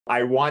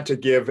I want to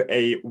give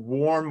a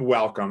warm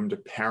welcome to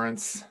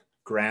parents,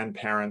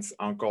 grandparents,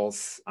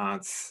 uncles,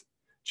 aunts,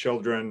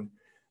 children,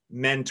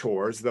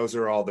 mentors. Those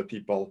are all the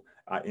people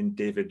in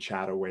David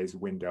Chataway's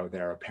window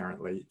there,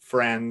 apparently,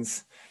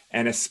 friends,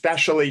 and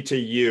especially to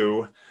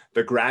you,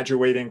 the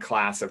graduating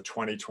class of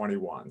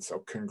 2021. So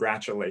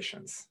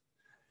congratulations.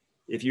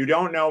 If you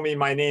don't know me,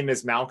 my name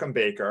is Malcolm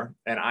Baker,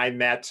 and I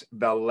met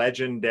the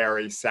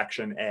legendary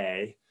Section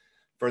A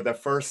for the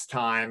first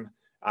time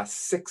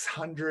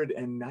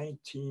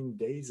 619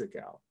 days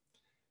ago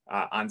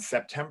on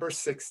September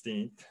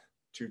 16th,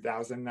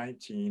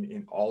 2019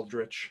 in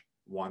Aldrich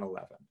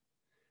 111.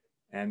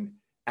 And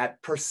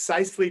at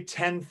precisely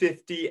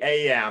 10:50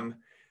 a.m.,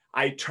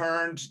 I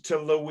turned to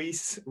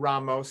Luis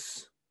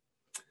Ramos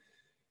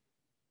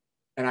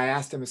and I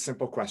asked him a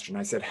simple question.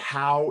 I said,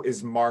 "How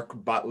is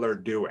Mark Butler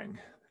doing?"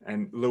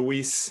 And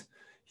Luis,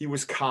 he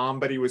was calm,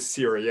 but he was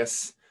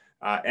serious.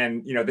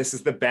 And this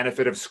is the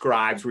benefit of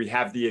scribes. We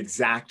have the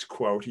exact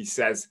quote. He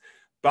says,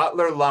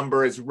 "Butler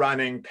Lumber is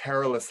running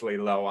perilously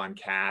low on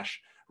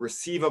cash.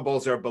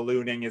 Receivables are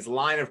ballooning. His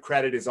line of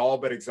credit is all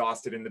but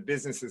exhausted, and the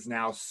business is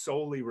now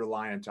solely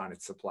reliant on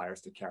its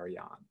suppliers to carry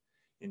on.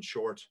 In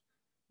short,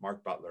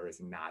 Mark Butler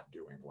is not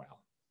doing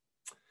well."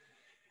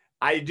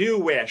 I do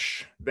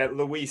wish that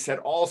Luis had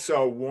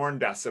also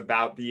warned us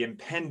about the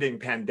impending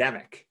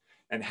pandemic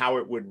and how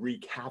it would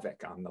wreak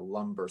havoc on the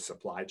lumber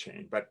supply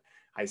chain, but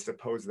I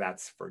suppose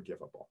that's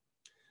forgivable.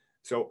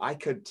 So I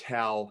could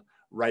tell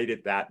right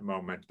at that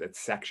moment that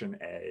Section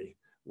A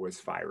was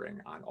firing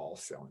on all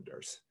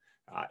cylinders.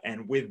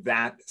 And with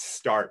that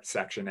start,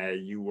 Section A,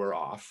 you were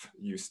off.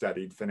 You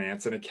studied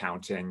finance and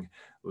accounting,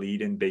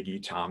 lead and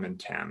Biggie, Tom and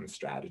Tem,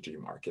 strategy,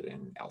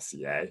 marketing,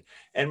 LCA.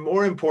 And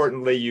more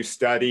importantly, you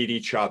studied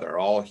each other,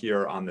 all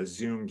here on the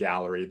Zoom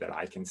gallery that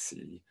I can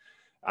see.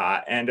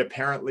 And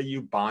apparently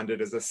you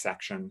bonded as a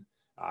section.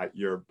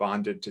 You're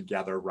bonded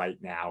together right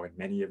now in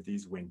many of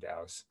these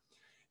windows.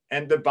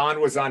 And the bond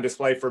was on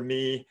display for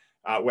me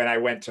when I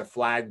went to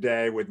Flag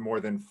Day with more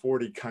than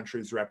 40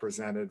 countries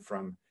represented,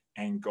 from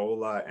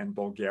Angola and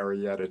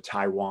Bulgaria to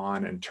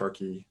Taiwan and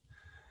Turkey.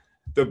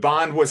 The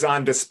bond was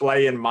on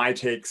display in my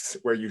takes,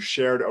 where you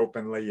shared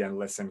openly and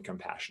listened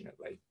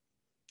compassionately.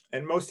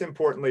 And most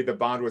importantly, the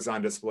bond was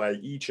on display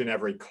each and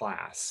every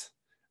class,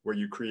 where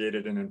you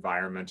created an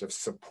environment of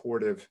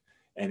supportive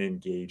and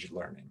engaged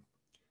learning.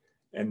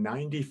 And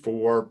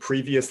 94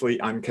 previously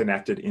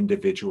unconnected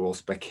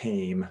individuals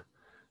became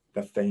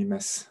the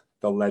famous,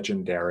 the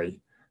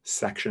legendary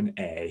Section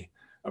A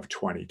of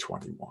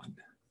 2021.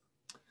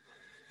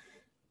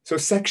 So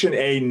Section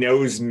A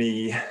knows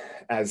me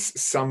as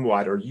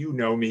somewhat, or you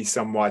know me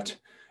somewhat,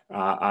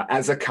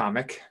 as a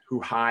comic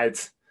who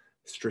hides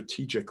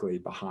strategically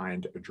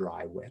behind a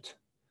dry wit.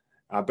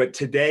 But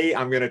today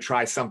I'm going to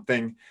try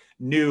something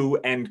new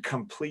and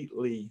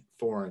completely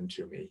foreign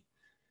to me.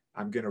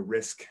 I'm going to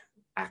risk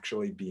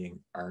actually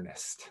being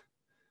earnest.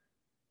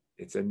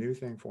 It's a new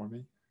thing for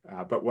me,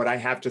 but what I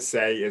have to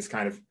say is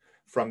kind of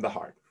from the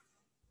heart.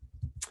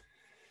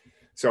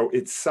 So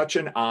it's such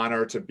an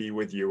honor to be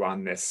with you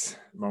on this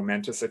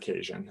momentous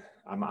occasion.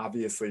 I'm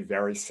obviously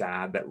very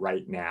sad that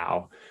right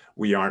now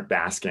we aren't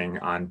basking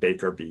on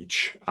Baker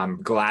Beach.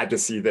 I'm glad to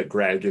see that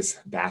Greg is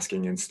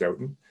basking in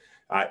Stoughton.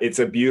 It's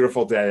a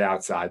beautiful day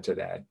outside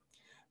today.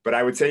 But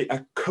I would say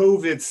a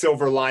COVID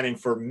silver lining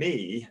for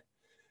me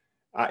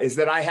is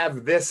that I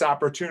have this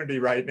opportunity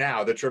right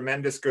now, the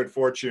tremendous good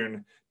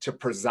fortune to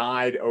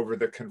preside over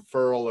the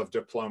conferral of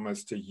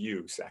diplomas to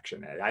you,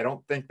 Section A. I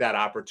don't think that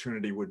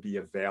opportunity would be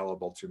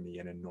available to me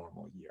in a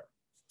normal year.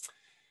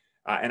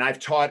 And I've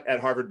taught at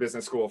Harvard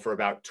Business School for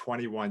about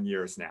 21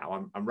 years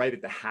now. I'm right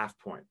at the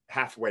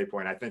halfway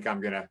point. I think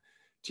I'm going to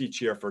teach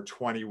here for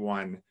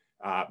 21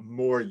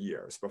 more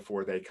years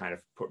before they kind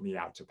of put me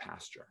out to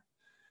pasture.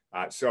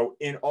 So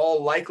in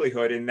all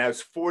likelihood, in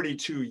those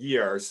 42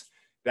 years,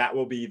 that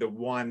will be the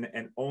one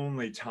and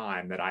only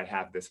time that I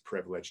have this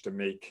privilege to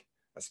make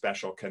a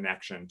special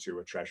connection to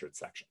a treasured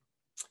section.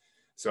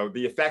 So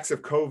the effects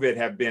of COVID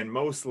have been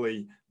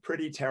mostly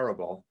pretty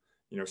terrible,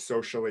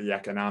 socially,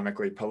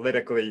 economically,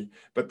 politically,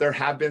 but there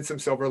have been some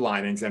silver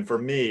linings. And for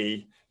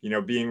me,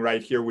 being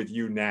right here with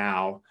you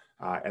now,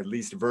 at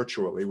least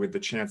virtually, with the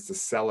chance to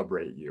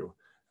celebrate you,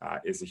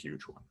 is a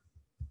huge one.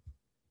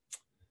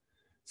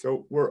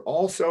 So we're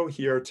also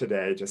here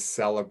today to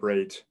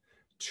celebrate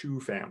two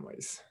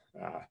families.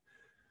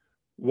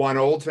 One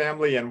old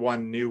family and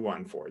one new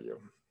one for you.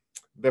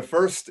 The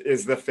first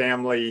is the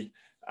family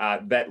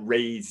that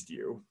raised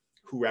you,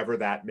 whoever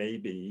that may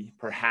be,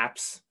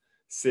 perhaps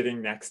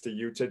sitting next to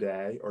you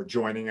today or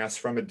joining us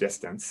from a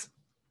distance.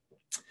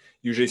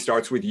 Usually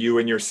starts with you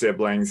and your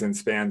siblings and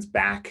spans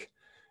back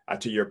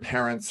to your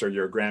parents or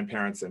your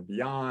grandparents and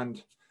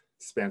beyond,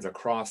 spans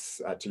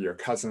across to your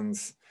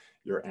cousins,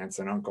 your aunts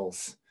and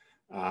uncles.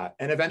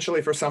 And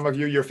eventually for some of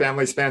you, your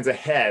family spans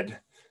ahead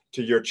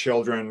to your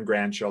children,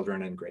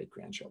 grandchildren, and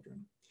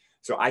great-grandchildren.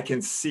 So I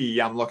can see,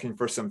 I'm looking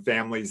for some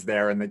families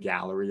there in the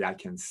gallery. I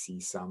can see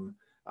some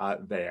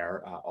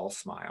there, all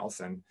smiles.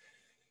 And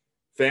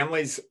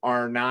Families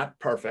are not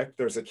perfect.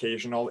 There's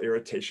occasional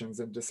irritations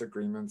and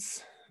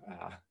disagreements,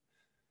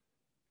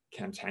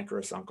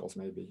 cantankerous uncles,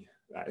 maybe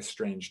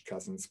estranged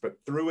cousins. But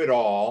through it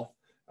all,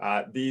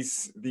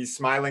 these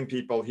smiling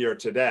people here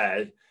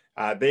today,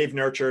 they've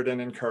nurtured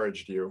and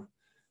encouraged you.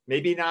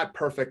 Maybe not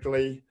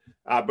perfectly,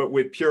 but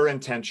with pure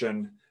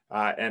intention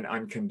and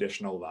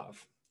unconditional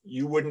love.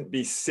 You wouldn't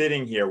be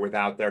sitting here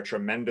without their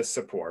tremendous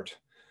support.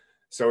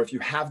 So if you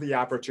have the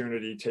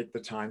opportunity, take the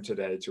time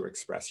today to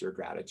express your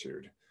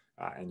gratitude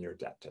and your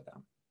debt to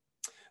them.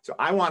 So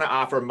I want to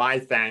offer my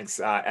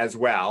thanks as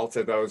well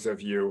to those of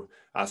you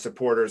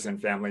supporters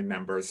and family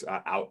members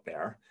out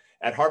there.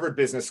 At Harvard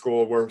Business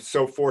School, we're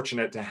so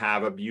fortunate to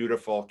have a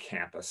beautiful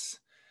campus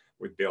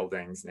with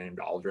buildings named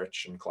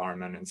Aldrich and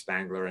Klarman and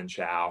Spangler and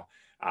Chow.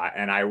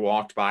 And I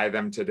walked by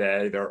them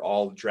today. They're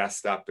all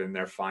dressed up in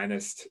their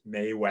finest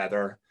May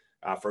weather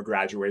for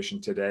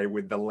graduation today,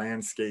 with the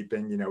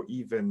landscaping,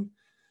 even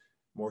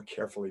more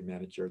carefully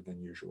manicured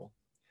than usual.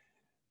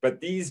 But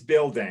these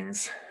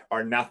buildings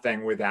are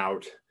nothing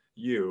without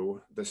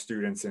you, the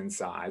students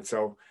inside.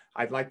 So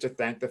I'd like to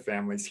thank the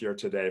families here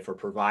today for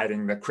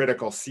providing the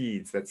critical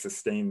seeds that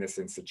sustain this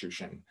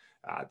institution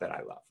that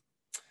I love.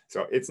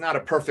 So it's not a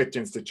perfect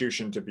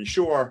institution, to be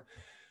sure,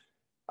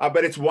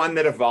 but it's one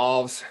that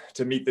evolves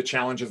to meet the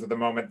challenges of the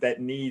moment,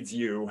 that needs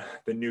you,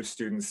 the new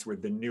students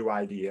with the new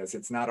ideas.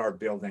 It's not our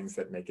buildings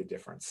that make a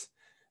difference.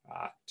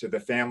 To the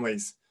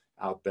families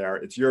out there,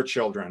 it's your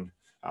children,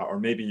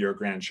 or maybe your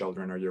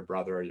grandchildren or your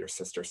brother or your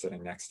sister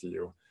sitting next to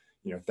you.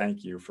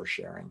 Thank you for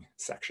sharing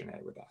Section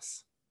A with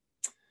us.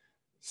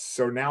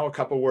 So now a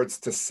couple words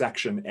to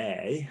Section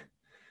A.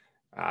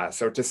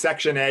 So to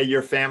Section A,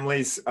 your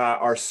families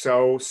are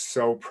so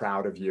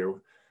proud of you,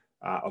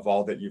 of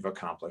all that you've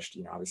accomplished,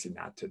 obviously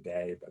not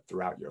today, but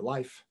throughout your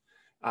life.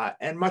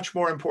 And much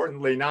more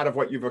importantly, not of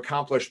what you've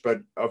accomplished,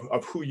 but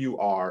of who you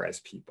are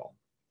as people.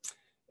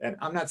 And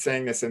I'm not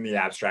saying this in the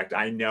abstract.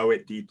 I know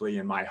it deeply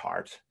in my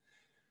heart.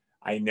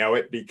 I know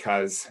it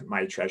because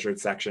my treasured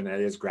Section A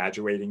is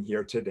graduating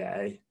here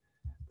today,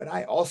 but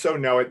I also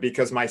know it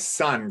because my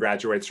son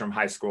graduates from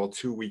high school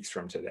 2 weeks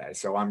from today.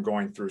 So I'm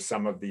going through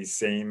some of these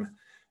same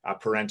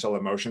parental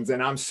emotions,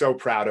 and I'm so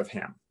proud of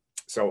him.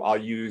 So I'll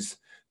use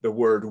the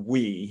word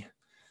we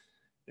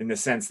in the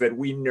sense that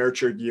we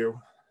nurtured you.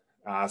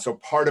 So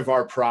part of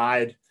our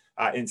pride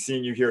in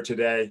seeing you here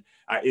today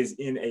is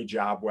in a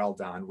job well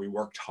done. We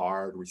worked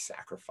hard, we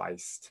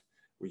sacrificed.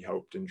 We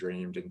hoped and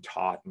dreamed and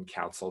taught and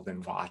counseled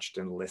and watched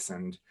and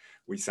listened.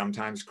 We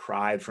sometimes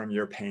cried from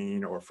your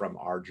pain or from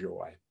our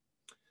joy.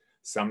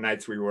 Some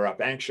nights we were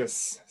up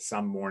anxious.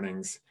 Some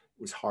mornings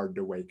it was hard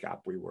to wake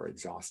up. We were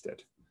exhausted.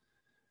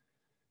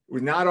 It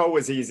was not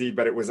always easy,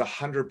 but it was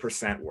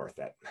 100% worth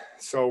it.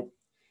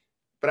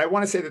 But I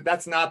want to say that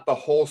that's not the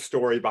whole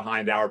story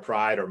behind our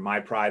pride or my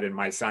pride in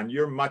my son.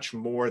 You're much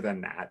more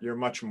than that. You're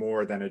much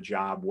more than a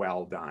job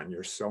well done.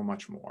 You're so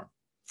much more.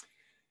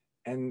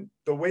 And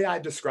the way I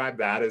describe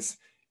that is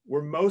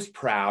we're most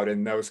proud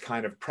in those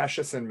kind of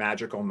precious and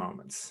magical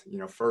moments,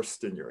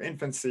 first in your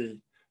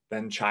infancy,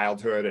 then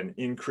childhood, and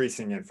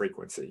increasing in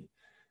frequency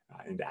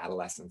into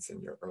adolescence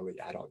and your early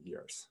adult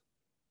years.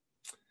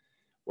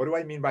 What do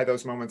I mean by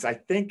those moments? I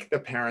think the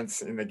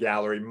parents in the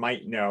gallery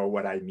might know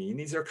what I mean.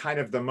 These are kind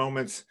of the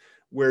moments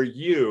where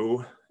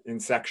you in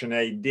Section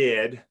A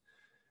did,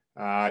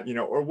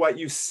 or what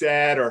you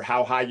said or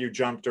how high you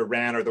jumped or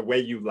ran or the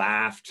way you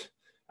laughed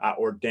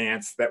or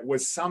danced that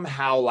was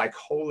somehow like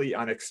wholly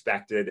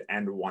unexpected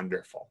and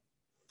wonderful.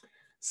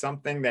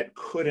 Something that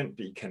couldn't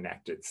be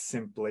connected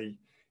simply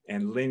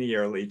and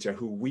linearly to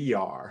who we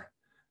are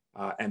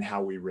and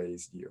how we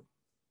raised you.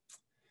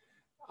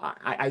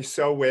 I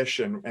so wish,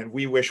 and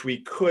we wish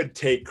we could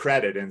take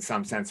credit in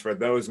some sense for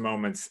those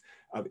moments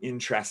of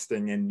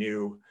interesting and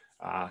new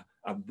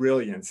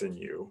brilliance in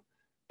you.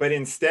 But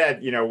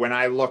instead, when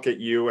I look at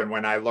you and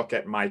when I look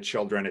at my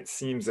children, it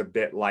seems a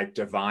bit like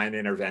divine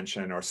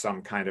intervention or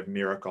some kind of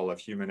miracle of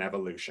human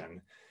evolution,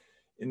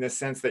 in the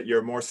sense that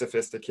you're more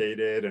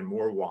sophisticated and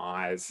more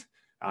wise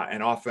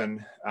and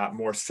often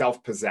more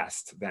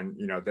self-possessed than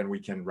we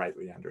can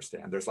rightly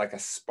understand. There's like a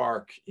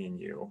spark in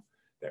you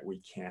that we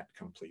can't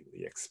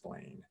completely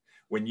explain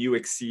when you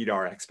exceed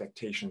our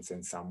expectations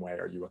in some way,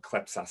 or you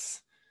eclipse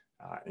us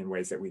in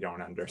ways that we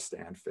don't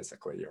understand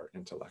physically or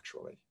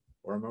intellectually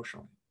or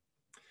emotionally.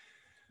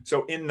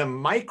 So in the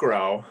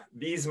micro,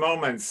 these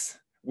moments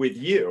with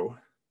you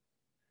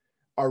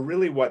are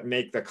really what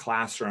make the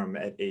classroom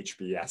at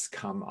HBS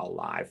come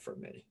alive for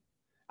me.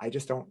 I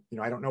just don't,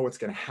 I don't know what's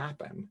going to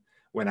happen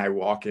when I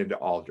walk into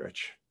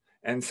Aldrich.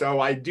 And so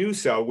I do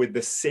so with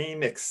the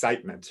same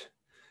excitement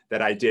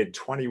that I did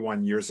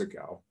 21 years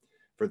ago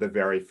for the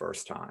very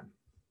first time.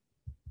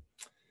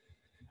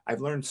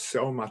 I've learned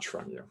so much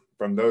from you,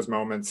 from those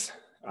moments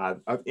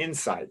of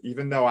insight,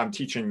 even though I'm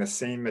teaching the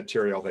same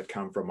material that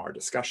come from our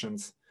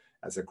discussions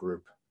as a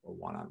group or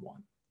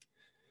one-on-one.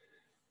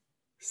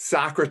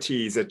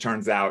 Socrates, it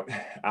turns out,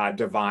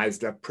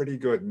 devised a pretty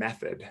good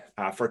method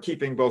for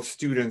keeping both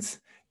students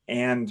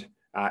and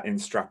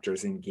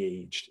instructors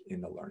engaged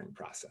in the learning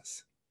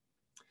process.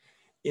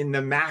 in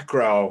the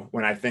macro,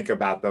 when I think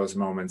about those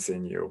moments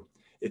in you,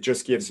 it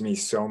just gives me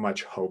so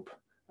much hope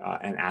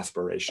and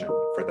aspiration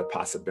for the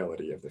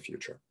possibility of the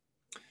future,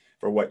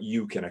 for what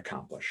you can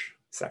accomplish,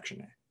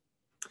 Section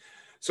A.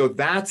 So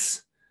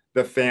that's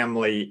the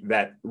family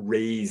that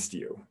raised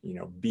you,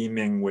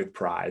 beaming with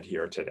pride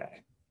here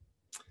today.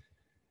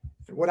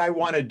 What I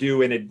want to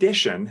do in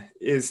addition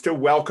is to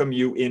welcome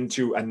you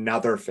into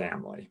another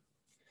family.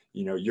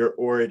 You're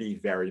already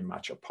very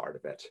much a part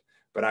of it,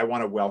 but I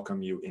want to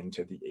welcome you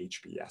into the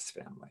HBS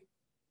family.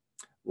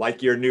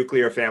 Like your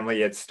nuclear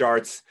family, it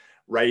starts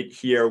right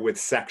here with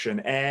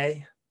Section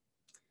A,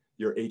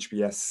 your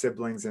HBS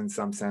siblings in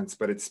some sense,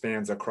 but it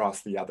spans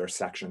across the other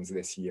sections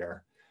this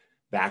year,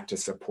 back to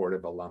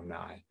supportive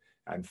alumni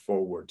and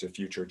forward to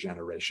future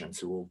generations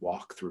who will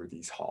walk through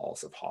these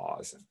halls of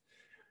Haws and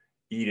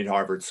eat at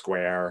Harvard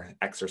Square,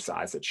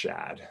 exercise at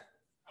Shad,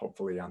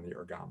 hopefully on the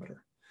ergometer.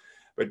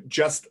 But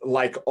just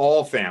like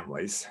all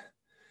families,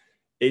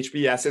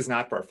 HBS is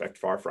not perfect,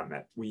 far from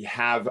it. We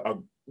have a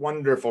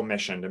wonderful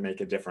mission to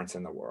make a difference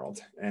in the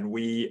world. And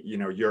we,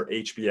 your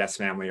HBS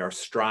family are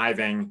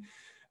striving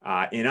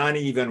in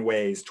uneven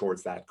ways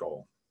towards that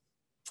goal.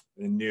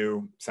 In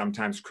new,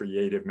 sometimes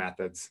creative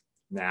methods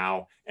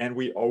now, and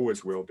we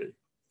always will be.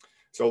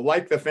 So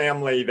like the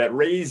family that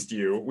raised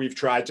you, we've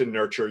tried to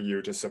nurture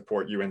you, to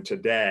support you, and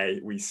today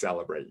we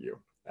celebrate you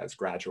as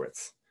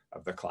graduates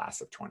of the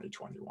class of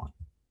 2021.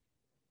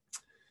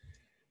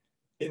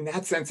 In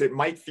that sense, it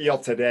might feel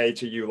today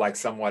to you like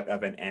somewhat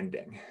of an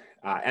ending,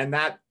 and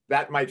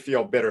that might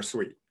feel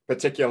bittersweet,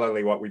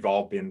 particularly what we've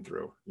all been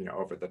through,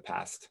 over the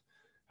past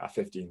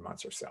 15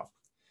 months or so.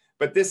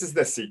 But this is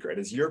the secret: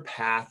 is your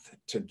path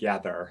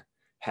together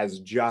has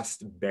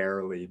just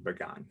barely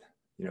begun.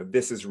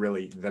 This is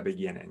really the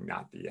beginning,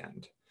 not the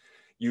end.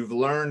 You've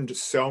learned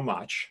so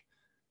much,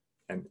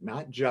 and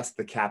not just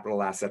the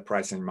capital asset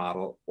pricing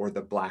model or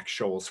the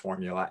Black-Scholes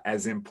formula,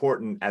 as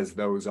important as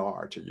those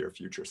are to your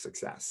future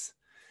success.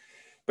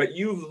 But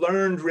you've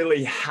learned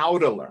really how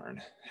to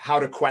learn,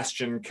 how to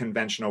question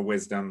conventional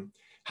wisdom,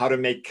 how to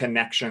make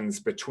connections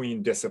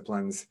between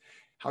disciplines,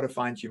 how to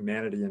find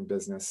humanity in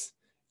business,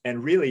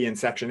 and really in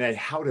Section A,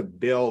 how to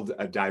build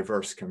a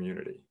diverse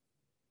community.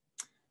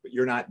 But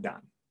you're not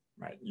done.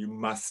 Right? You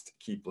must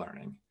keep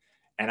learning.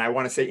 And I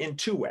want to say in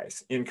two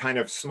ways, in kind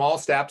of small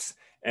steps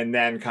and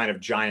then kind of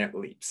giant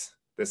leaps.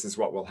 This is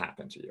what will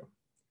happen to you.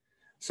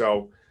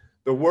 So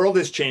the world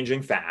is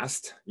changing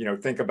fast.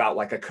 Think about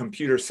like a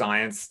computer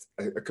scientist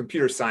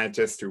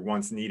who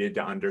once needed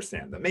to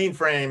understand the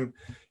mainframe.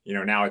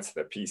 Now it's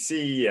the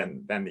PC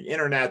and then the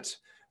internet.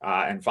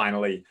 And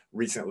finally,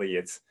 recently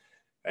it's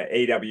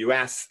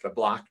AWS, the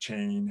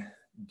blockchain,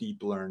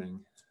 deep learning.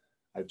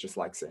 I just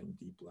like saying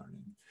deep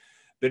learning.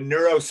 The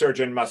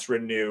neurosurgeon must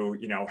renew,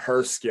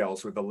 her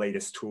skills with the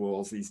latest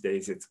tools. These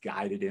days, it's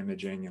guided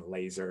imaging and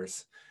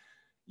lasers.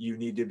 You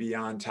need to be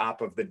on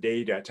top of the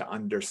data to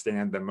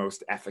understand the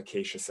most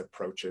efficacious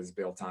approaches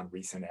built on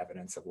recent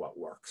evidence of what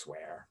works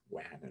where,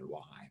 when, and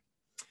why.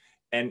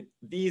 And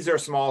these are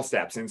small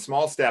steps. In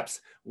small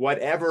steps,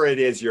 whatever it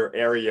is your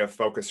area of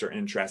focus or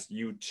interest,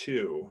 you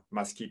too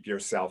must keep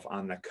yourself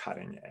on the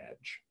cutting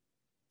edge.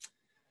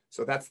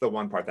 So that's the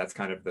one part. That's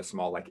kind of the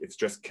small, it's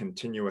just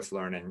continuous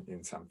learning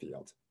in some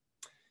field.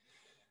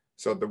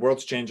 So the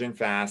world's changing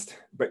fast,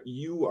 but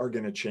you are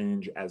going to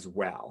change as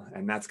well.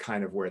 And that's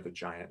kind of where the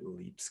giant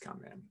leaps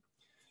come in.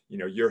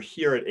 You're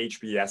here at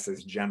HBS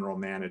as general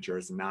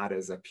managers, not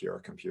as a pure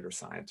computer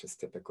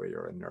scientist typically,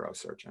 or a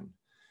neurosurgeon.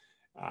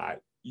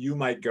 You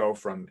might go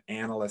from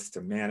analyst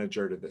to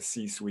manager to the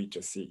C-suite to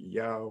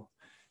CEO.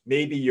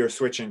 Maybe you're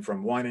switching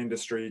from one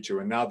industry to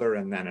another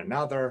and then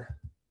another.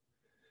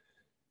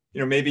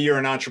 Maybe you're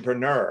an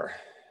entrepreneur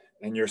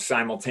and you're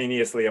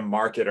simultaneously a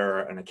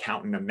marketer, an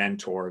accountant, a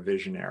mentor, a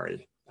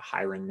visionary, a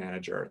hiring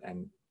manager,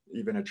 and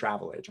even a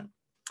travel agent.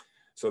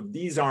 So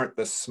these aren't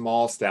the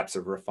small steps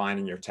of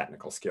refining your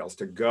technical skills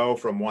to go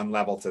from one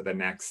level to the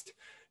next,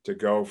 to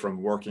go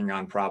from working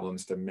on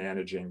problems to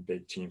managing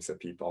big teams of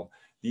people.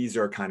 These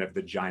are kind of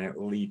the giant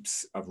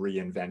leaps of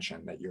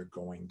reinvention that you're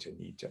going to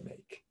need to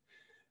make.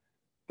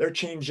 They're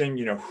changing,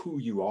 who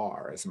you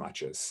are as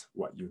much as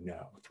what you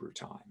know through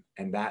time.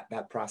 And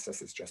that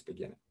process is just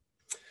beginning.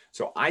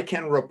 So I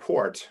can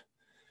report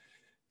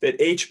that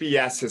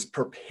HBS has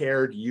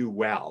prepared you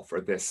well for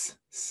this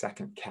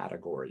second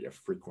category of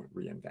frequent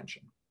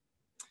reinvention.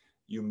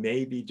 You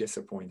may be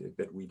disappointed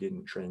that we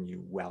didn't train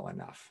you well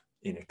enough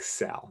in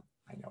Excel.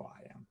 I know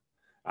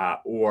I am.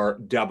 Or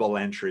double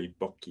entry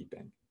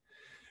bookkeeping.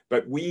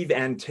 But we've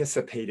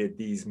anticipated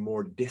these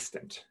more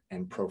distant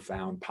and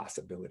profound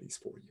possibilities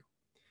for you.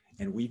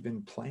 And we've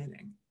been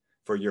planning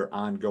for your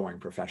ongoing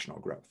professional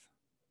growth.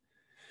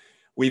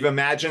 We've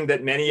imagined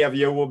that many of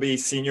you will be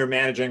senior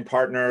managing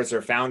partners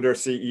or founder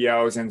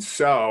CEOs. And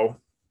so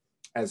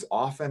as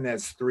often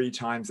as 3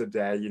 times a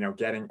day,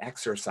 getting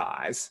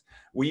exercise,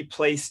 we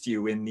placed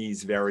you in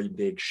these very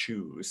big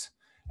shoes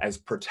as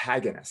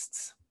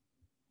protagonists.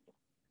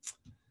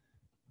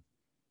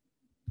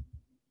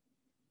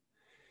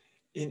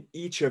 In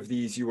each of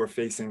these, you are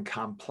facing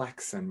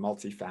complex and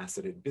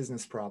multifaceted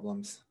business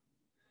problems.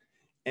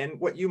 And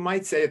what you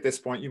might say at this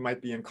point, you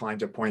might be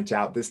inclined to point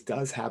out, this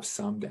does have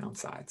some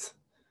downsides.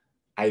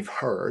 I've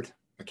heard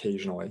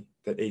occasionally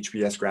that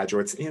HBS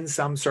graduates in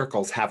some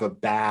circles have a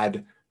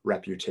bad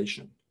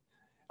reputation.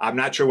 I'm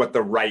not sure what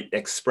the right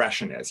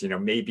expression is.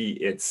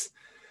 Maybe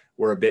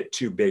we're a bit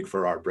too big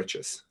for our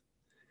britches.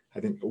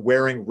 I think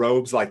wearing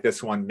robes like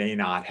this one may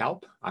not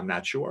help. I'm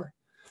not sure.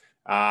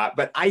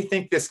 But I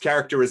think this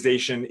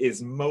characterization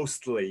is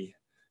mostly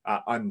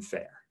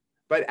unfair.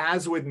 But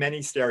as with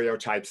many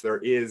stereotypes, there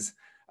is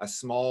a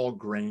small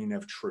grain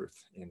of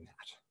truth in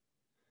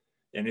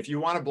that. And if you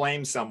want to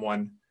blame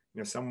someone,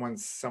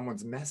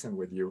 someone's messing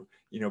with you,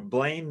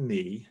 blame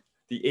me.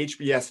 The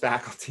HBS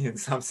faculty in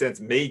some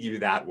sense made you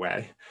that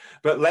way.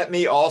 But let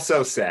me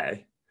also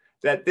say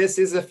that this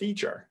is a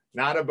feature,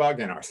 not a bug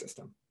in our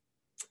system.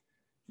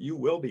 You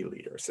will be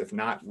leaders, if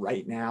not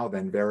right now,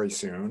 then very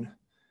soon.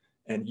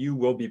 And you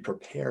will be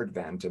prepared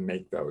then to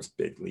make those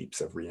big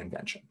leaps of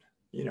reinvention.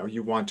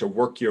 You want to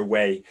work your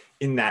way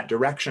in that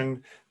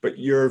direction, but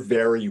you're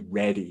very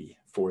ready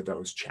for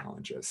those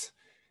challenges.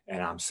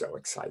 And I'm so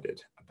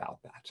excited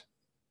about that.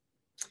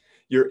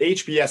 Your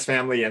HBS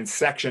family and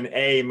Section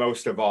A,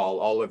 most of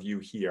all of you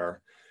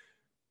here,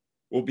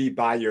 will be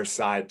by your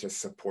side to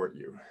support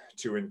you,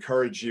 to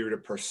encourage you to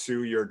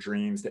pursue your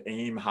dreams, to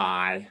aim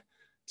high,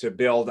 to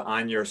build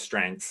on your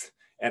strengths,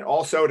 and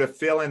also to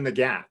fill in the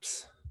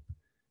gaps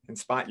and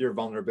spot your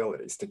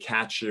vulnerabilities, to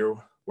catch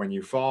you when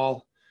you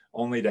fall,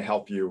 only to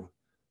help you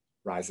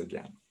rise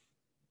again.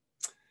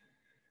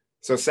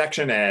 So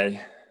Section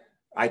A,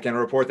 I can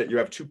report that you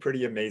have two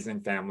pretty amazing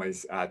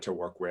families to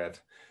work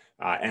with.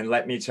 And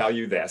let me tell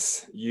you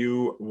this,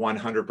 you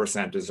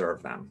 100%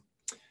 deserve them.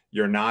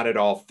 You're not at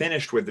all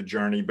finished with the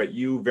journey, but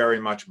you very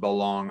much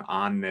belong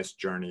on this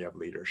journey of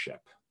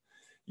leadership.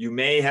 You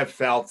may have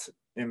felt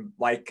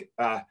like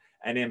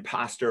an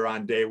imposter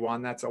on day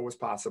one. That's always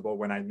possible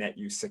when I met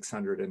you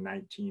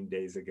 619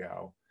 days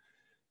ago.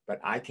 But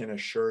I can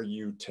assure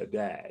you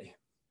today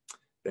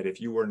that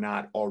if you were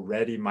not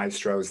already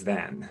maestros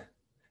then,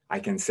 I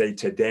can say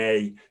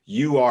today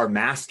you are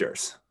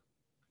masters,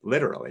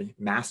 literally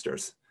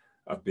masters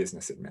of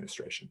business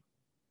administration.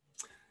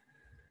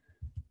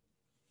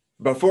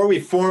 Before we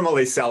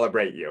formally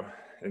celebrate you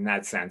in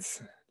that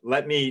sense,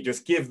 let me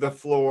just give the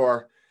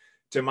floor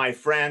to my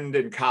friend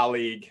and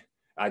colleague,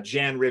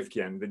 Jan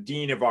Rivkin, the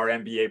dean of our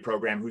MBA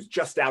program, who's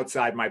just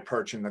outside my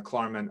perch in the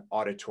Klarman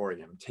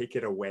Auditorium. Take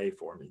it away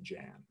for me,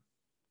 Jan.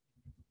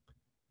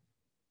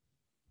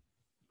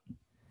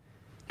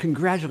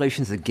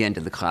 Congratulations again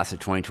to the class of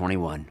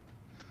 2021.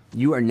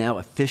 You are now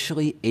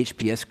officially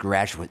HBS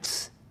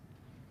graduates.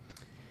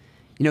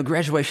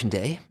 Graduation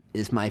day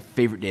is my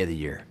favorite day of the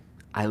year.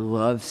 I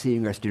love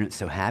seeing our students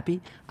so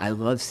happy. I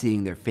love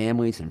seeing their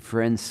families and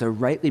friends so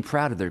rightly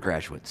proud of their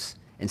graduates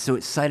and so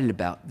excited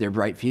about their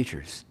bright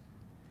futures.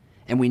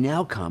 And we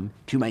now come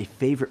to my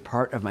favorite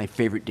part of my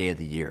favorite day of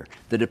the year,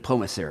 the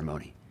diploma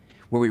ceremony,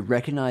 where we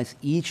recognize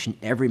each and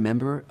every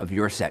member of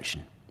your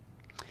section.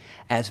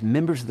 As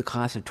members of the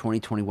class of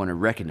 2021 are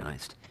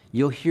recognized,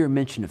 you'll hear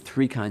mention of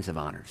three kinds of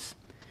honors.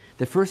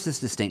 The first is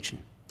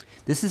distinction.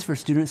 This is for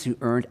students who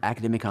earned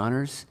academic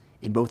honors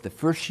in both the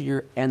first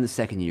year and the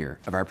second year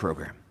of our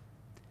program.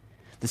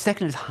 The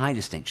second is high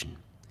distinction.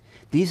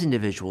 These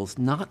individuals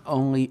not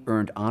only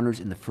earned honors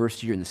in the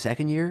first year and the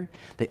second year,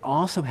 they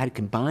also had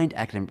combined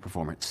academic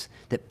performance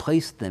that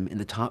placed them in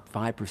the top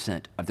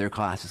 5% of their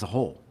class as a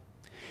whole.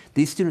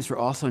 These students were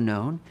also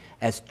known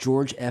as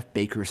George F.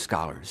 Baker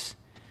Scholars,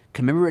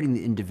 commemorating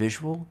the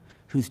individual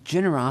whose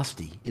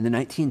generosity in the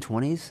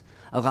 1920s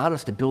allowed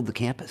us to build the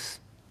campus.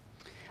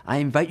 I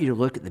invite you to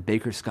look at the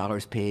Baker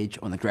Scholars page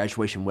on the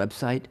graduation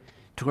website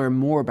to learn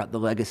more about the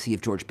legacy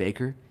of George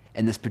Baker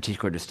and this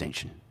particular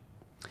distinction.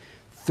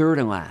 Third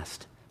and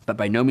last, but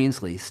by no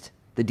means least,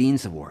 the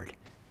Dean's Award.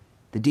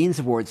 The Dean's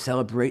Award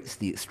celebrates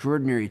the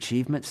extraordinary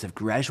achievements of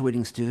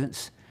graduating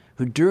students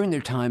who during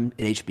their time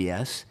at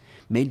HBS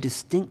made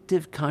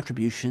distinctive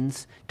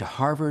contributions to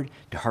Harvard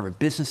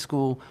Business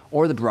School,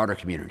 or the broader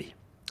community.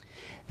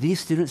 These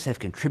students have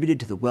contributed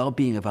to the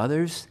well-being of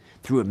others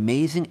through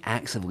amazing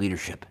acts of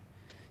leadership.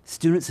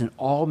 Students and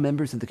all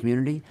members of the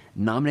community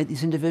nominate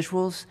these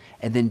individuals,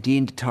 and then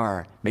Dean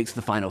Tatar makes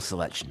the final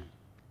selection.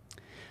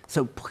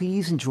 So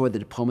please enjoy the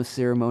diploma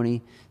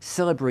ceremony.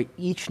 Celebrate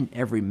each and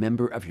every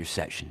member of your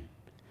section.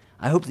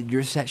 I hope that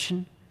your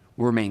section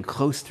will remain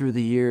close through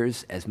the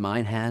years as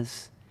mine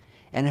has,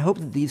 and I hope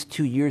that these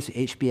 2 years at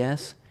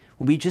HBS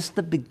will be just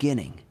the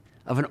beginning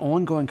of an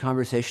ongoing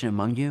conversation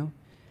among you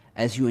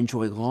as you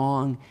enjoy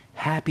long,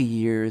 happy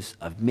years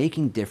of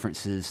making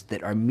differences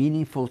that are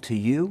meaningful to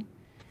you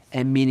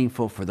and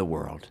meaningful for the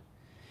world.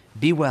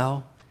 Be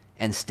well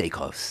and stay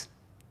close.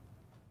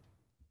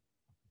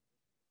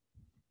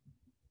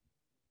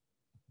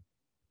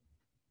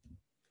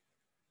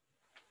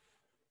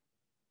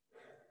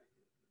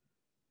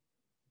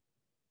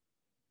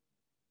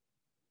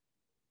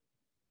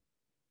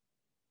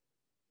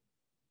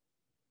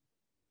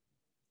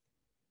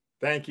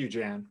 Thank you,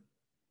 Jan.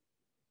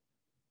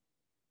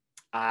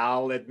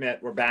 I'll admit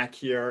we're back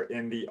here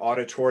in the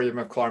auditorium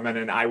of Claremont,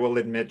 and I will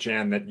admit,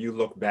 Jan, that you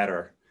look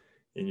better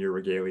in your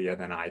regalia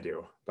than I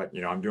do. But,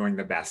 you know, I'm doing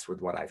the best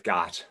with what I've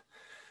got.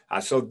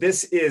 So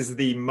this is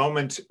the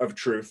moment of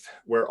truth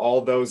where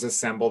all those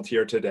assembled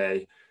here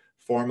today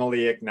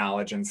formally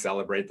acknowledge and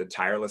celebrate the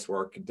tireless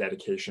work,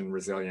 dedication,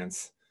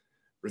 resilience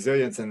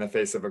in the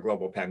face of a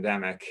global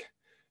pandemic,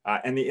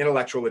 and the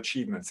intellectual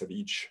achievements of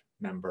each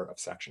member of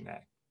Section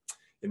A.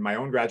 In my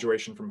own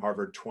graduation from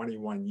Harvard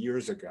 21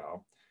 years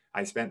ago,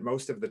 I spent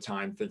most of the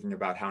time thinking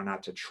about how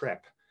not to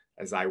trip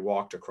as I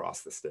walked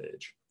across the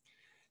stage.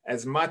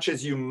 As much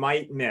as you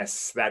might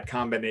miss that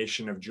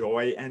combination of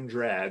joy and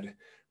dread,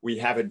 we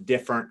have a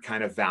different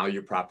kind of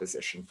value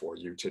proposition for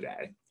you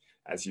today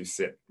as you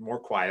sit more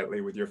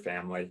quietly with your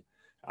family,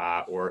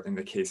 or in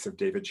the case of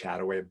David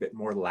Chataway, a bit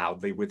more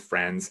loudly with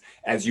friends,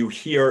 as you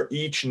hear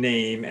each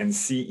name and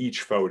see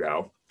each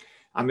photo.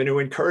 I'm going to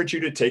encourage you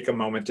to take a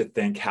moment to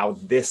think how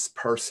this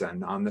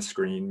person on the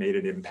screen made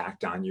an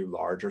impact on you,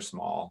 large or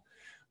small.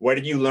 What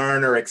did you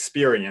learn or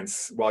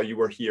experience while you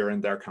were here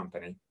in their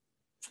company?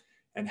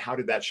 And how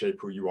did that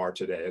shape who you are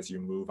today as you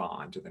move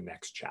on to the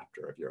next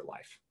chapter of your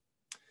life?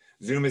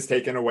 Zoom has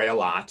taken away a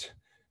lot,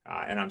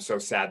 and I'm so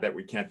sad that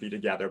we can't be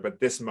together,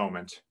 but this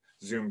moment,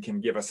 Zoom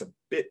can give us a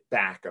bit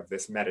back of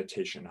this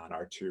meditation on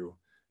our two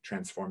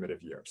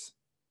transformative years.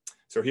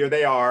 So here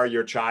they are,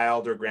 your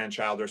child or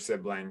grandchild or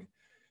sibling,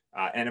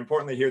 and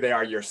importantly, here they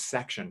are, your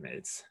section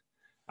mates.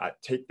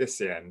 Take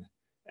this in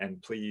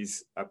and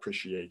please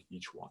appreciate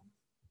each one.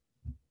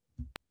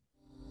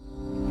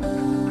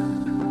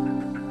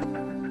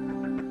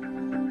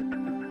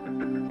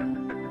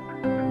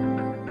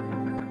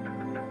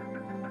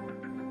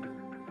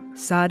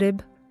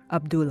 Sadib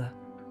Abdullah.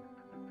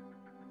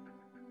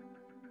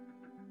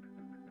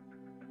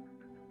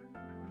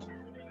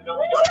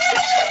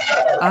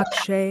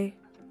 Akshay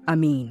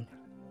Amin,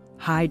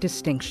 high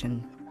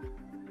distinction.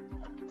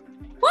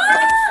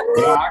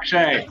 Go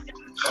Akshay!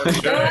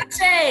 Go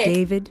Akshay!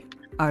 David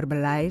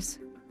Arbelais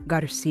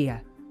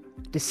Garcia,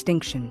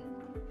 distinction.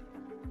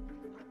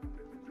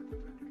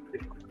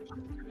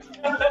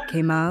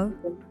 Kemal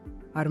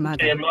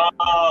Armada.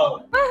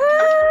 Kemal!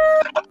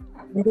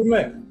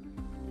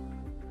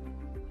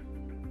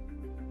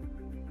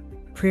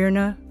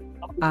 Prerna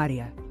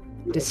Arya,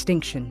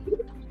 distinction.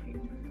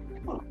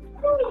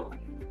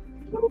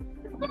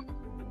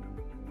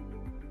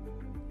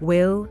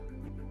 Will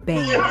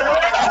Bain.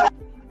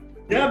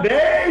 Yeah,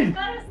 babe!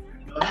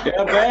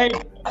 Yeah, babe!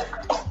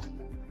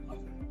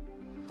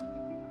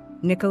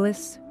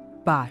 Nicholas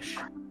Bosch.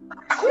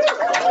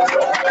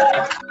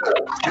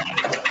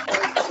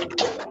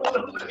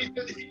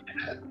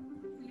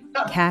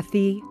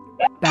 Kathy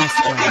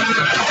Baskin.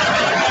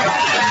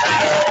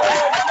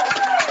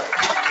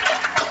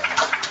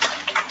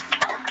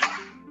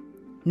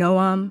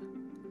 Noam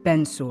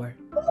Bensor.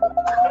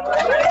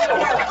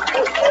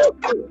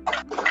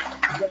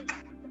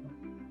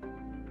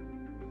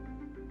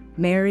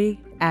 Mary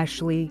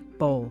Ashley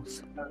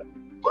Bowles.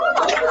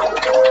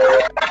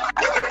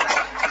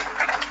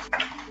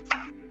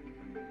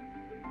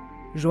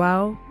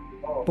 João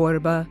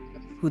Borba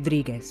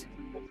Rodrigues.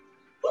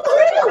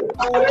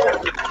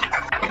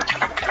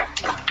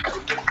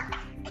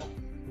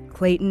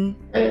 Clayton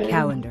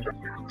Callender.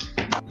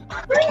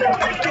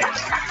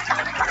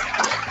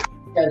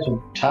 Got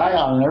your tie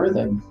on and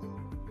everything.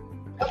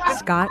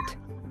 Scott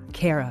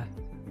Cara.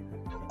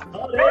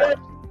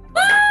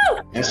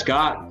 And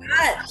Scott.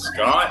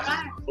 Scott.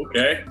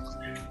 Okay.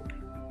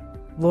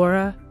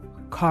 Laura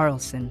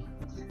Carlson.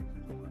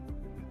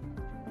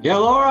 Yeah,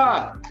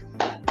 Laura!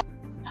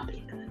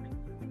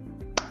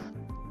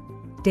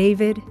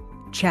 David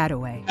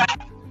Chataway.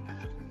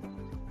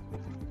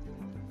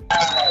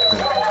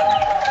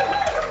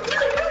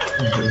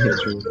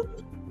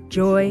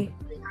 Joy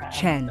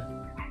Chen.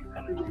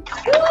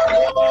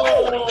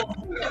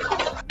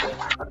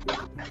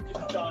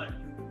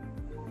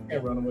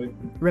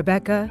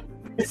 Rebecca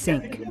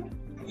Sink.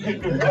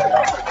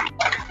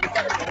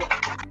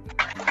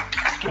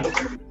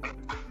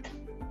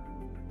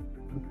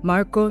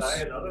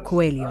 Marcos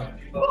Coelho.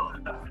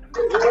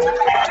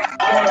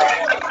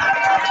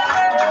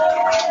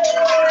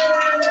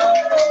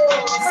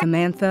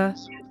 Samantha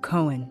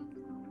Cohen.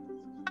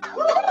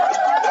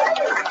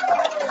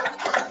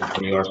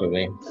 New York with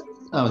me.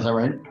 Oh, is that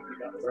right?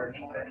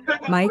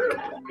 Mike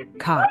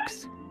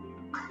Cox.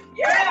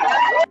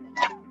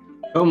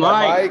 Oh,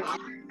 Mike!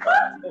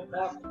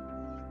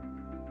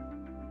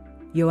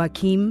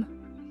 Joachim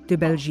de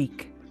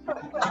Belgique.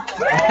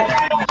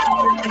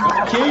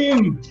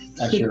 Kim!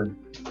 That's your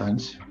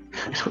friends.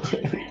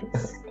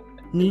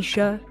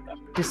 Nisha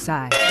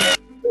Desai.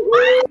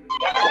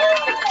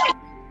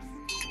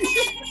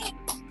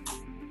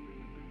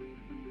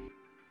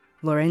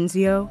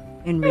 Lorenzio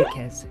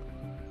Enriquez.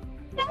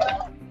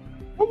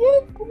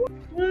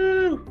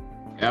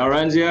 Yeah,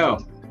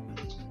 Renzio.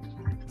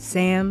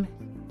 Sam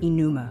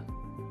Inuma.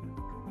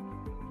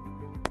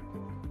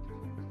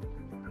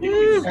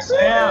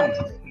 Sam!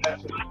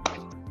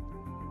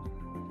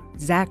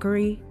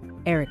 Zachary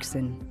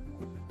Erickson.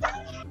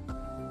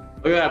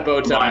 Look at that bow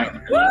tie.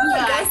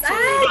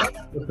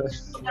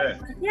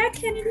 Yeah,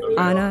 Kenny.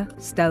 Anna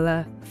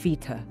Stella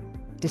Fita,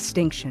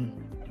 distinction.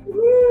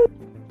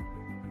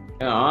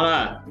 Yeah,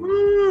 Anna.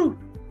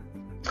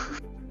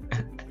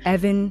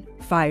 Evan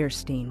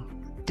Firestein,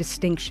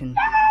 distinction.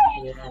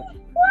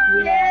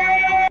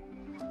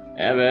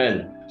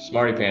 Evan,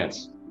 smarty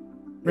pants.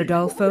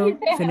 Rodolfo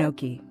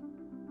Finocchi,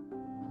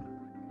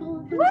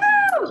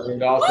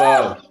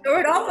 Rodolfo.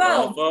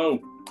 Rodolfo.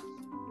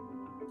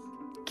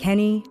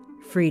 Kenny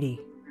Freedy,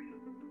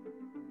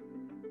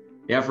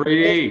 Yeah,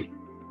 Freedy.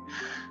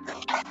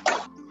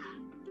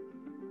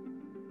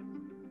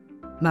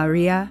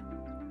 Maria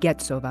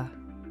Getsova,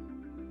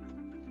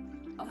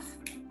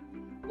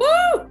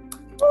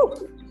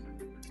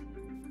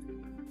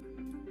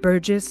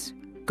 Burgess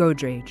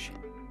Godrage,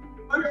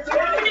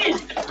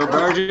 For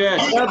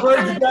Burgess.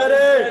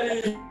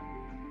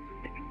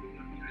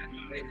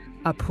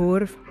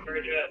 Apurv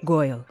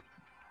Goyal,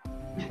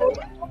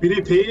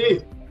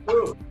 PDP.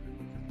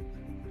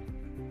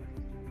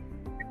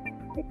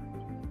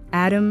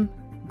 Adam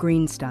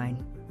Greenstein,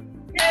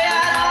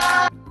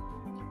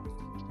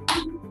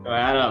 Go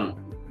Adam.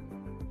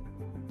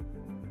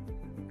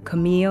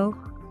 Camille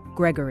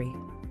Gregory,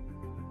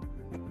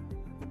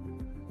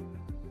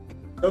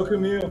 Go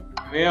Camille.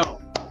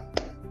 Camille.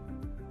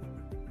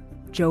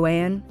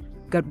 Joanne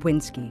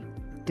Gutwinski,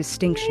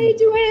 distinction.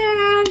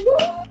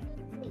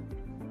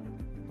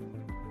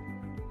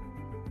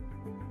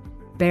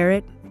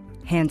 Barrett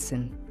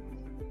Hansen,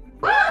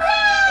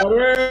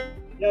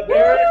 Yeah,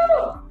 Barrett.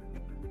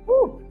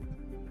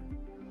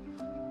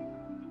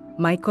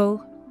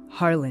 Michael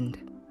Harland,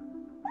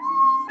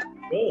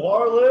 Go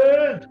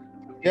Harlan.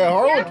 Yeah,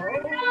 Harlan.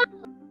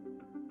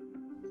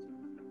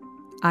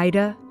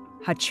 Ida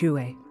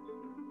Hachue,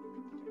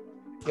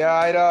 Yeah,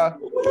 Ida.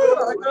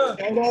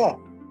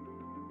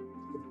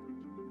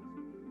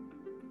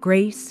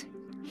 Grace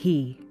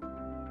He,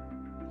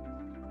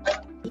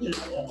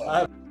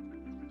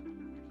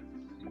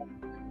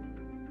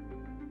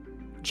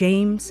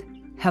 James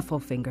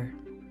Heffelfinger,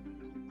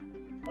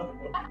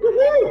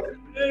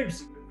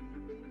 James.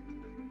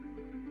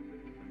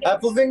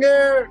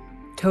 Applefinger.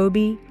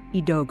 Toby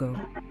Idogo,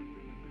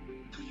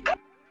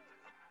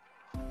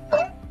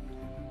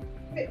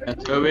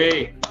 That's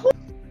Toby.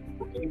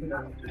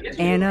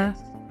 Anna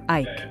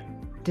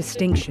Ike,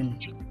 distinction.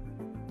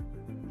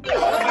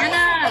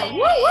 Anna.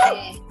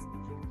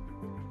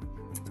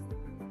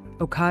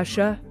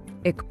 Okasha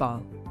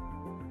Iqbal,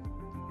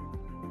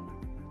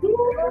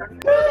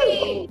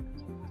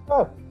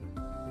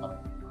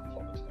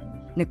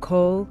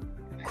 Nicole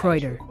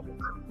Kreuter,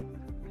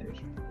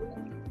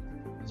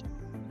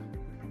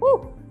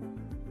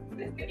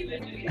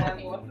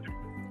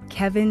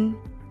 Kevin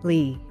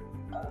Lee,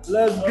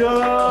 Let's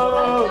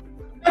go.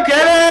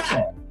 Okay.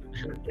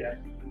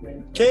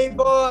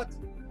 K-Bot.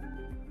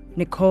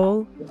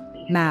 Nicole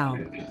Mao,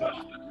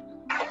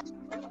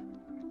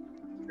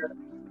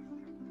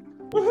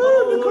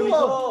 Woohoo,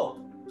 Nicole.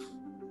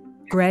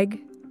 Greg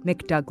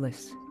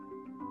McDouglas,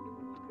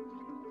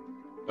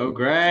 Oh,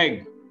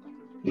 Greg.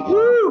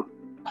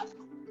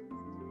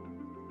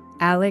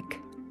 Alec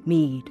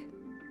Mead,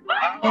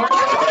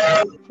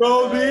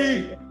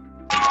 Toby.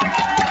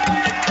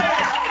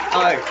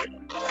 Alex.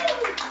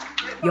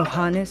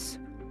 Johannes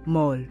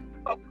Moll,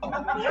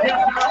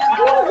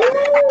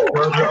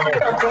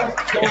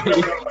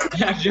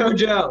 Yeah,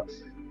 Jojo.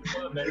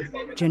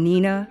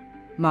 Janina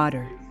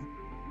Mater,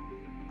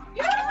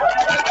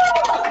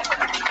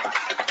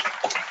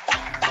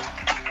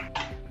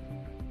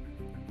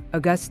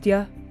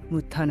 Augustia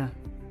Mutana,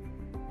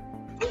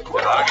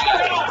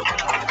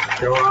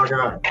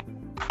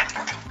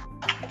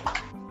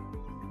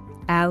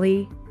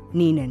 Ali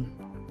Neenan,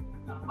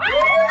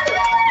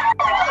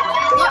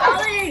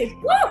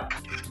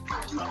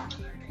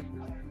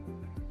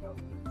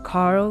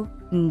 Carl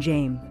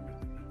Njaim,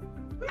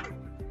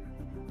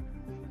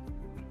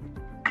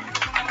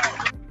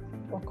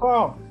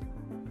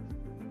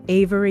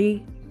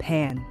 Avery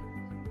Pan,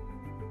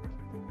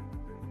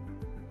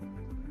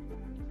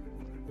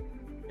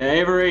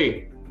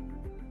 Avery.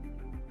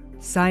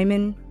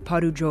 Simon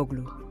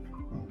Parujoglu,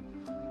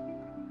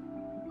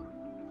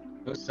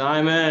 Oh,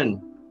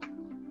 Simon.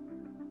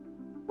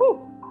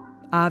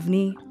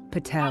 Avni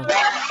Patel,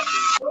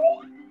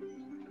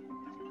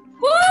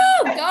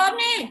 Got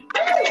me.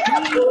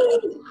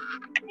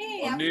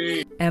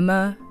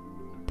 Emma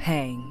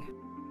Pang,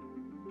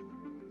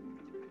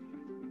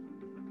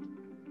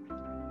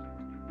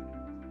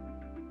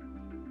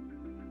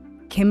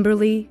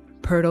 Kimberly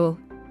Pirtle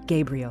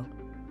Gabriel,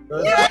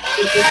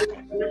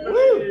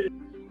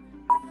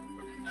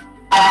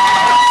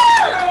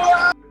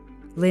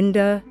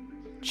 Linda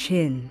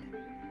Chin,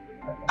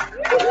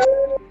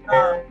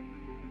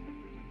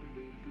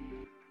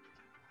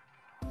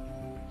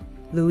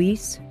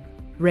 Luis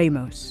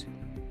Ramos,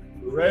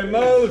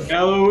 Ramos.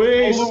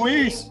 Eloise.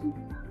 Luis.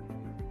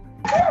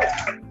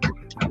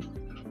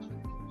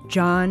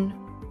 John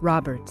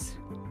Roberts,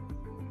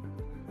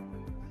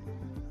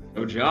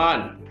 Oh,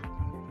 John.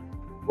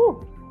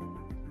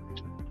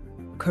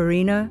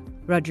 Karina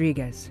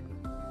Rodriguez.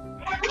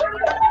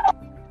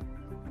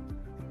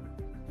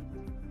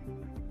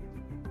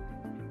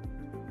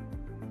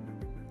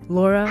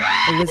 Laura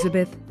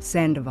Elizabeth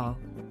Sandoval.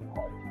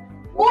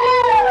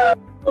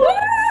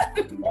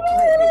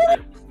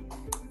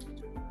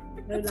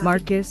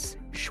 Marcus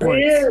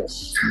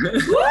Schwartz.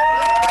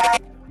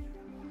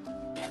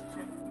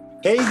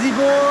 Hazy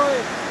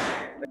boy.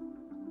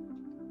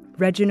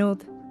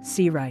 Reginald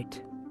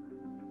Seawright.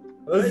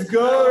 Let's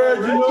go,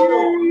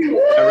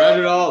 Reginald. I read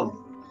it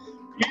all.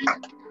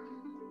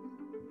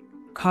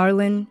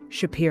 Carlin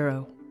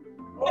Shapiro.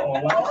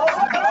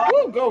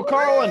 Woo, go,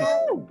 Carlin.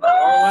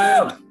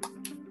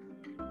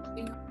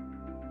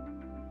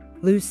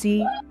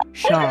 Lucy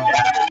Shaw.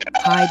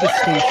 High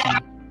distinction.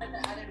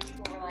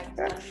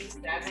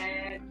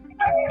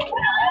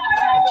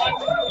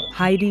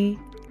 Heidi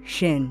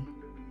Shin.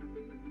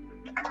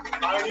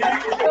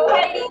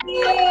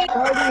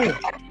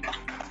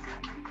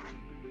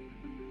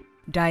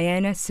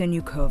 Diana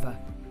Senyukova.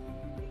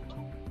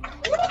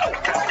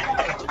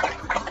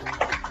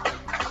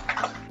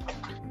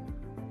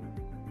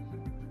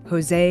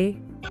 Jose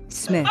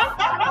Smith.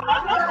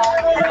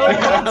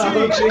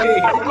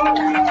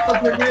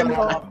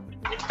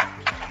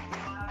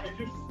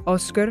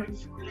 Oscar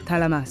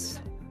Talamas.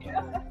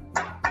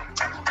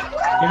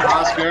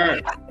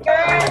 Oscar.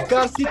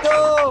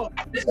 Oscarcito.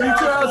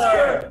 Future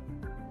Oscar.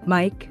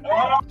 Mike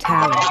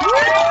Talley.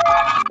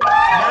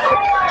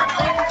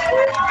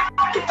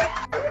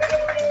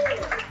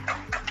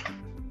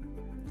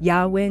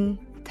 Yawin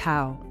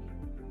Tao.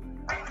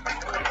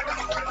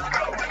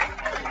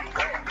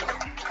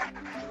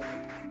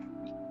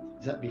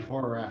 Is that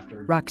before or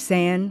after?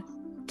 Roxanne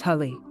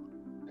Tully.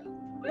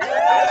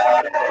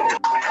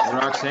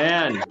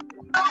 Roxanne.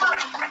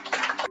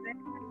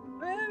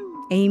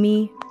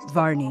 Amy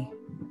Varney.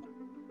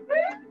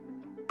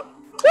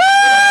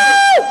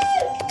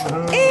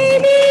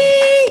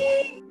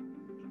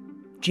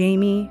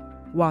 Jamie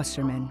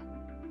Wasserman.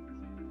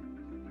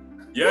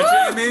 Yeah,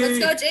 Let's Jamie.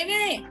 go,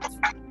 Jamie.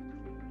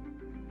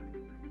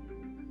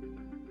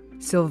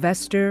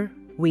 Sylvester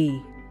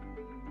Wee.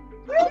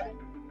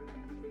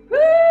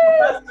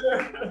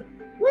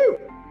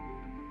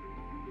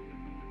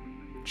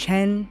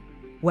 Chen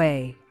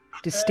Wei.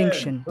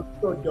 Distinction. Let's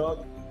go,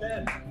 dog.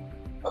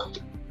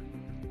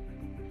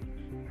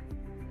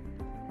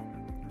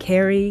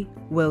 Carrie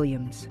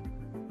Williams.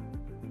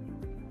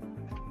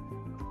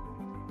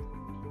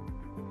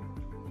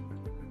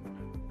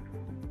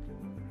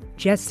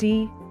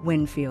 Jesse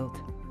Winfield.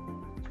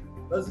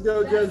 Let's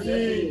go,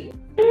 Jesse.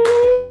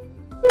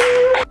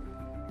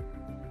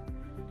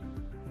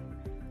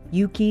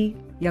 Yuki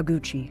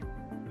Yaguchi.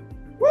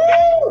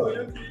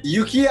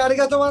 Yuki,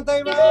 arigato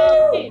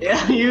gozaimasu.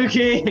 Yeah,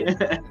 Yuki.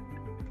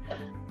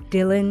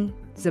 Dylan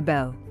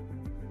Zabel.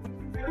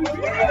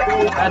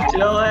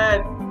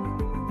 Dylan.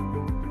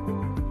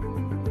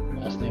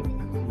 Last name.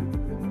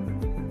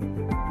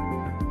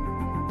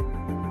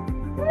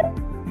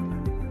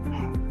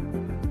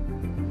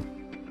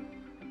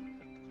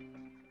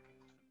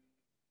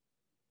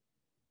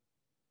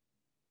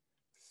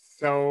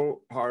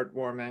 So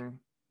heartwarming.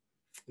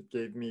 It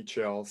gave me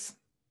chills.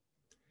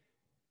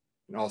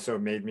 And also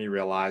made me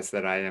realize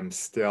that I am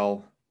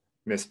still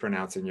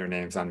mispronouncing your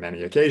names on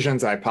many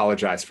occasions. I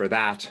apologize for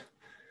that.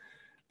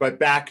 But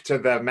back to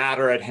the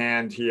matter at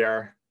hand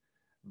here.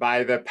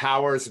 By the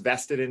powers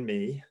vested in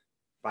me,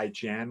 by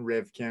Jan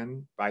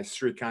Rivkin, by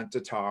Srikant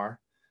Datar,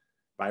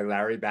 by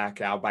Larry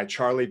Bacow, by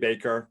Charlie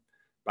Baker,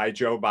 by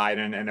Joe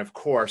Biden, and of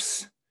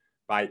course,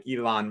 by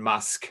Elon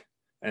Musk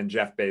and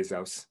Jeff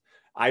Bezos.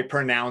 I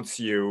pronounce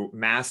you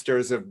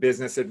Masters of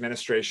Business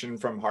Administration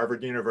from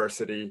Harvard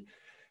University.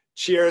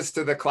 Cheers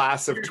to the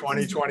class of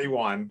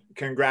 2021.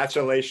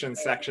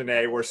 Congratulations, Section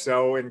A. We're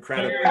so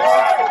incredibly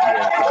proud of you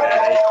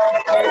today.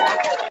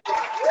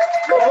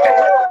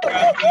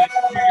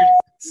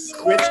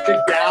 Switch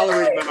to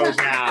gallery mode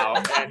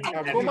now.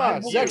 Come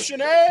on,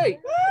 Section A.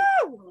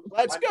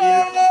 Let's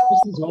go.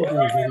 This is over.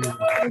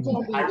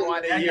 I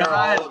want to hear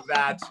all of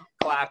that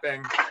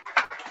clapping.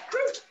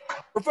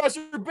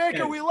 Professor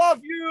Baker, we love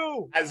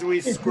you. As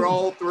we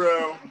scroll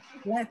through,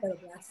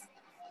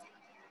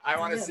 I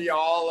want to see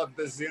all of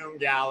the Zoom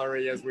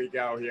gallery as we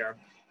go here.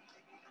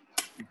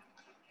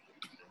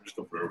 Just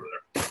go over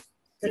there.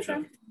 Which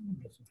one?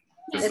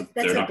 They're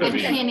That's not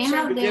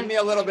gonna be- Give me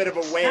a little bit of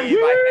a wave,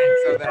 I think,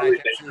 so that I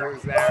can see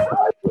who's there.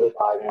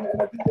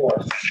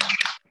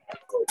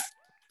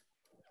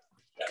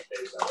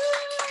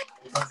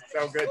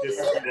 So good to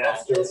see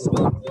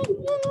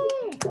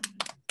you.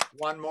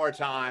 One more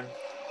time.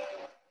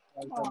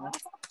 Oops.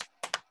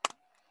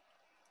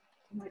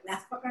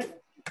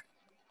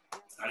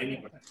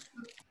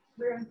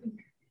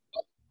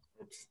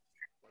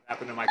 What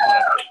happened to my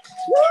clap?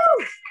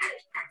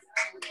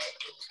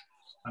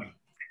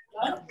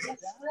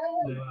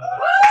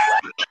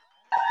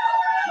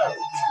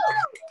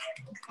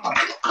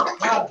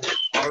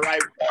 All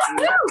right,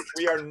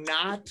 we are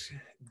not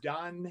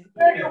done.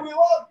 Baker, we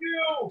love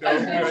you. So good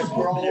to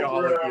see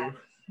all of you.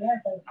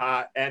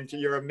 and to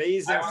your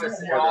amazing supporters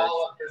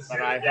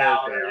that I heard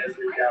there.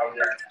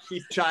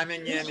 Keep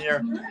chiming in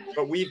here,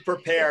 but we've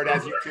prepared,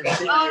 as you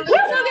continue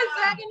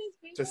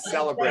to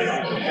celebrate,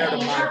 we prepared a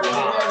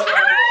montage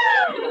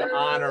to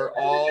honor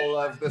all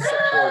of the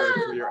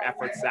supporters for your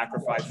effort,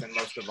 sacrifice, and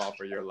most of all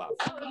for your love.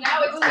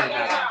 Now it's Turn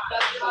that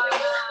on.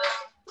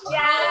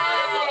 yeah.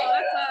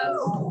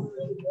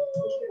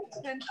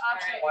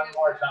 One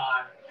more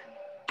time.